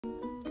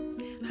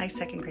Hi,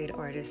 second grade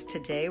artists.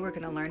 Today we're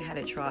going to learn how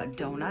to draw a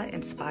donut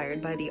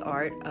inspired by the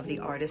art of the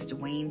artist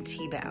Wayne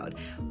Thiebaud.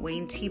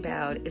 Wayne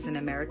Thiebaud is an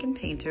American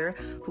painter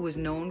who is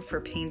known for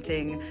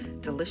painting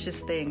delicious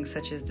things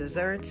such as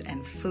desserts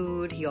and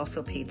food. He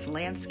also paints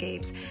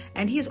landscapes,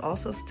 and he is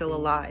also still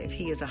alive.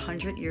 He is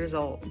 100 years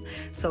old.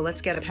 So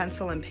let's get a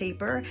pencil and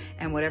paper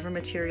and whatever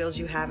materials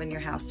you have in your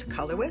house to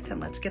color with,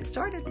 and let's get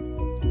started.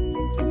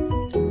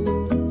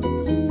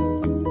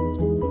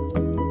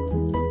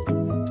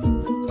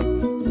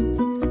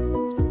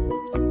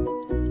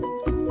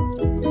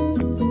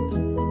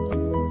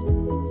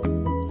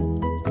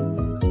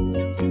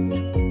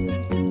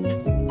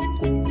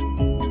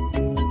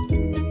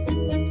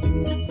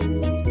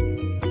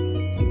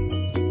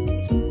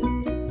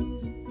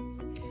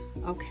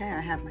 Okay,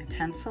 I have my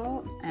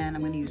pencil and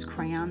I'm going to use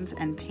crayons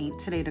and paint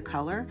today to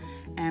color,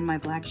 and my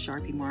black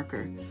Sharpie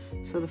marker.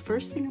 So the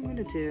first thing I'm going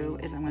to do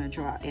is I'm going to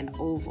draw an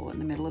oval in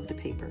the middle of the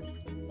paper.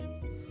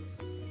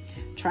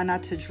 Try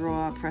not to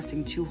draw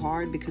pressing too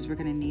hard because we're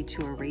going to need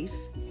to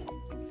erase.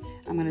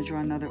 I'm going to draw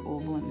another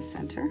oval in the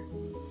center,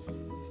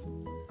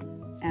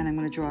 and I'm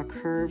going to draw a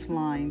curved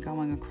line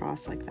going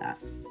across like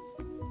that.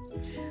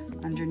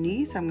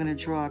 Underneath, I'm going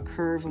to draw a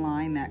curved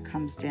line that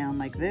comes down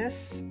like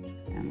this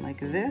and like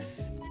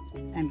this,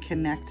 and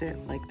connect it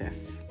like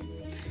this.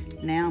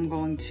 Now I'm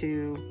going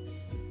to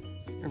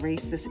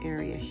erase this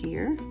area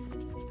here.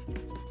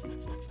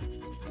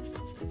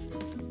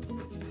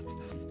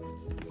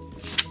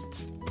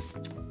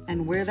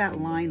 And where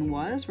that line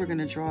was, we're going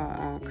to draw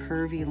a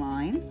curvy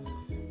line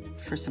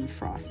for some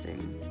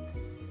frosting.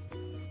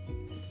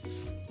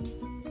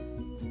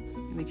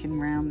 We can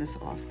round this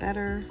off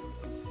better,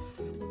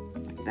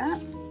 like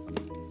that.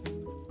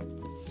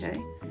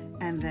 Okay,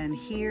 and then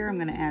here I'm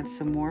going to add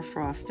some more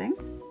frosting.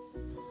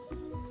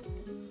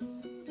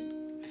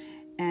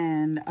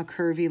 And a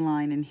curvy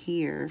line in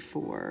here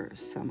for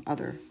some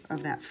other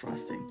of that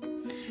frosting.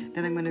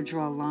 Then I'm going to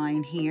draw a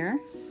line here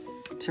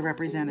to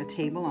represent a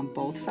table on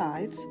both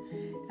sides.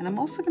 And I'm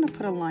also going to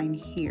put a line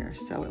here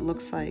so it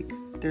looks like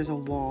there's a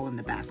wall in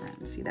the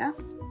background. See that?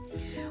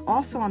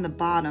 Also on the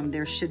bottom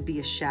there should be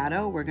a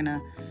shadow.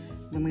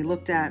 When we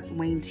looked at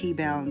Wayne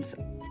Thiebaud's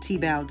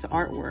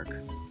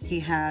artwork,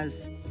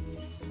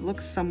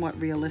 looks somewhat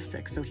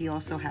realistic, so he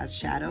also has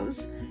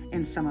shadows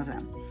in some of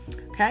them.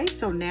 Okay,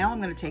 so now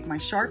I'm going to take my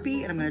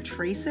Sharpie and I'm going to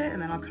trace it,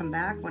 and then I'll come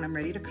back when I'm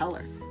ready to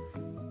color.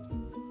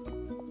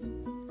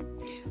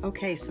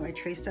 Okay, so I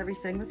traced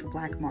everything with the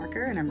black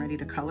marker and I'm ready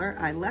to color.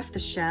 I left the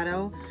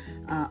shadow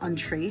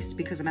untraced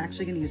because I'm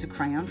actually going to use a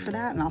crayon for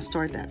that, and I'll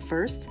start that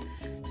first.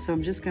 So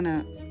I'm just going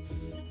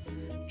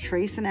to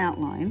trace an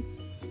outline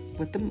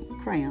with the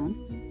crayon,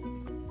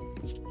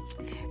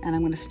 and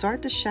I'm going to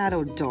start the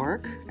shadow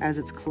dark as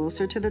it's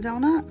closer to the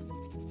donut.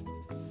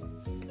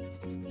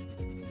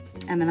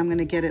 And then I'm going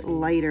to get it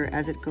lighter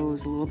as it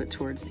goes a little bit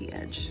towards the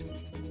edge,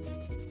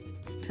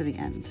 to the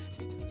end.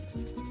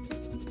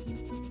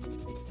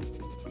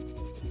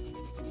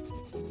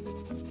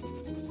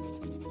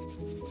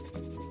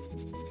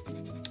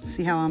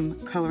 See how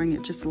I'm coloring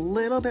it just a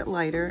little bit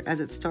lighter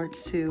as it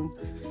starts to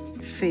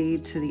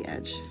fade to the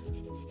edge.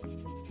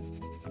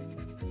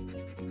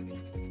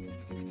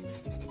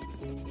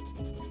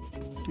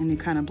 And you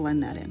kind of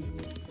blend that in.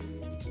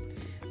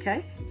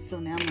 Okay, so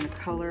now I'm going to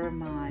color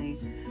my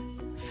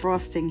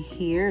frosting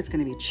here. It's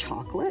going to be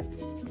chocolate.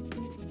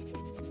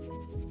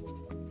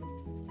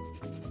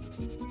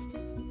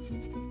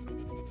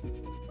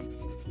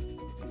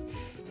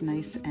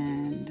 Nice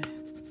and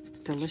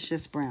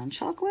delicious brown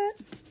chocolate.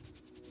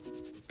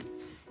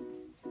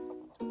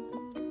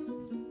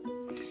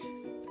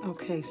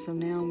 Okay, so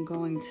now I'm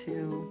going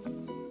to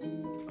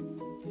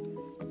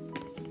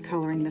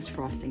coloring this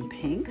frosting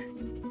pink.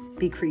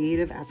 Be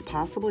creative as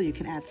possible. You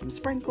can add some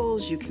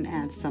sprinkles, you can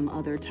add some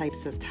other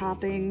types of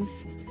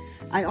toppings.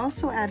 I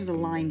also added a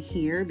line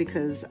here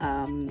because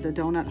the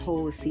donut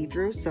hole is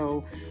see-through,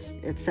 so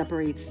it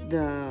separates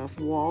the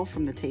wall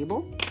from the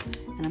table.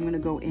 And I'm going to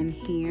go in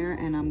here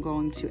and I'm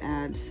going to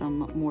add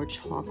some more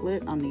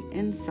chocolate on the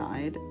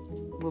inside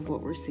of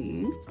what we're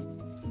seeing.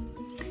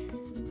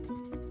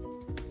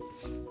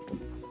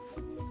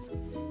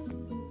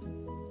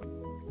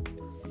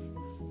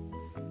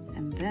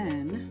 And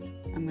then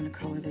I'm going to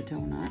color the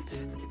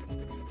donut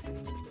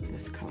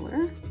this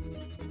color.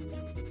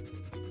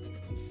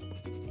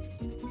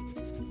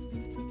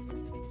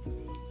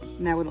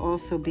 And that would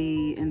also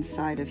be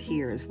inside of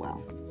here as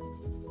well.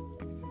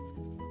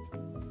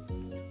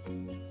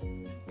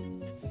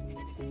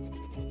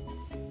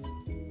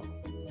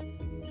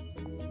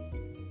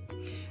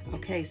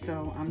 Okay,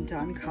 so I'm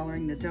done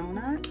coloring the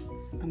donut.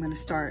 I'm going to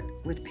start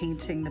with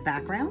painting the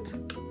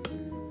background.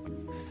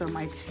 So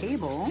my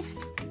table,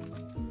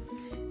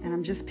 and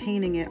I'm just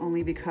painting it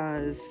only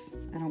because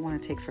I don't want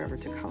to take forever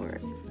to color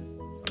it.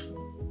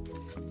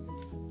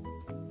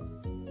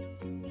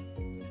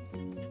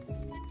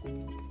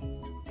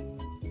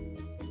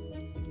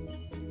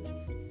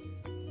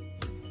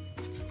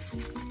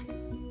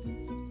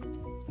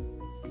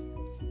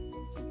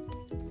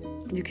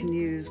 You can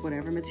use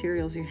whatever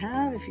materials you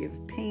have, if you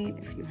have paint,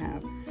 if you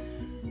have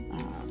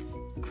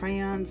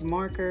crayons,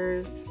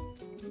 markers,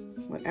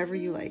 whatever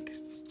you like.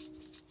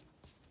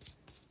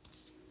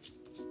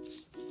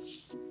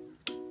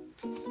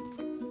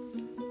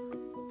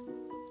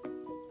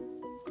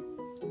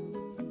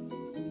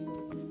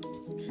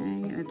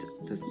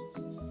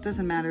 It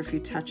doesn't matter if you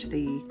touch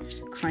the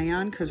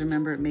crayon, because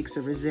remember, it makes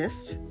a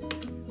resist.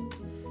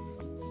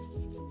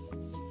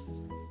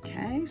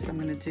 Okay, so I'm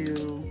going to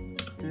do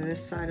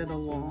this side of the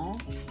wall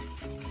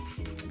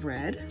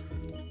red.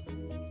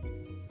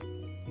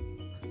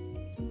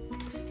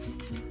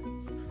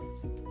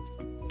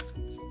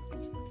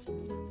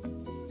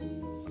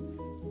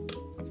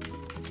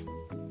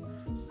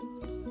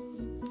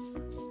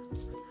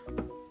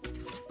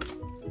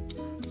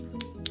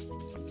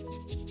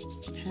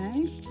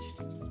 Okay,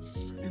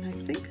 and I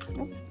think,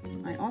 oh,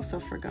 I also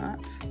forgot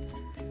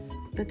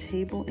the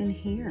table in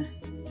here.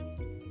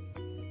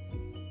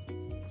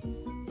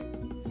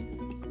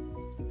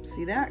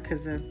 See that?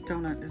 Because the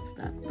donut is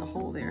the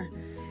hole there.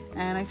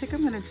 And I think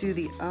I'm going to do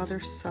the other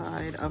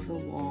side of the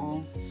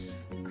wall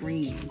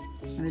green.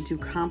 I'm going to do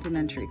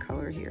complementary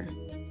color here.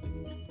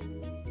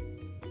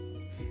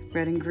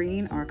 Red and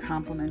green are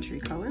complementary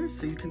colors,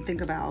 so you can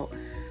think about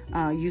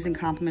using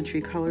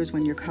complementary colors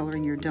when you're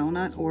coloring your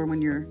donut or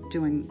when you're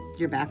doing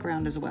your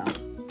background as well.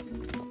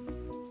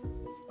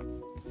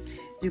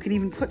 You can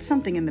even put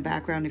something in the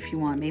background if you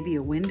want, maybe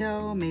a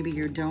window, maybe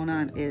your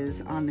donut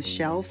is on the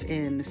shelf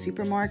in the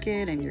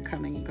supermarket and you're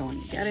going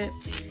to get it.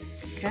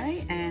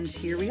 Okay, and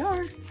here we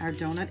are. Our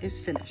donut is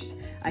finished.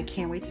 I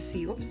can't wait to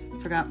see, oops,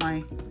 forgot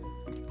my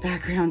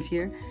background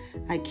here.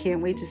 I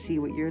can't wait to see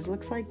what yours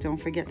looks like. Don't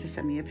forget to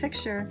send me a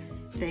picture.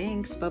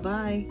 Thanks,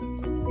 bye-bye.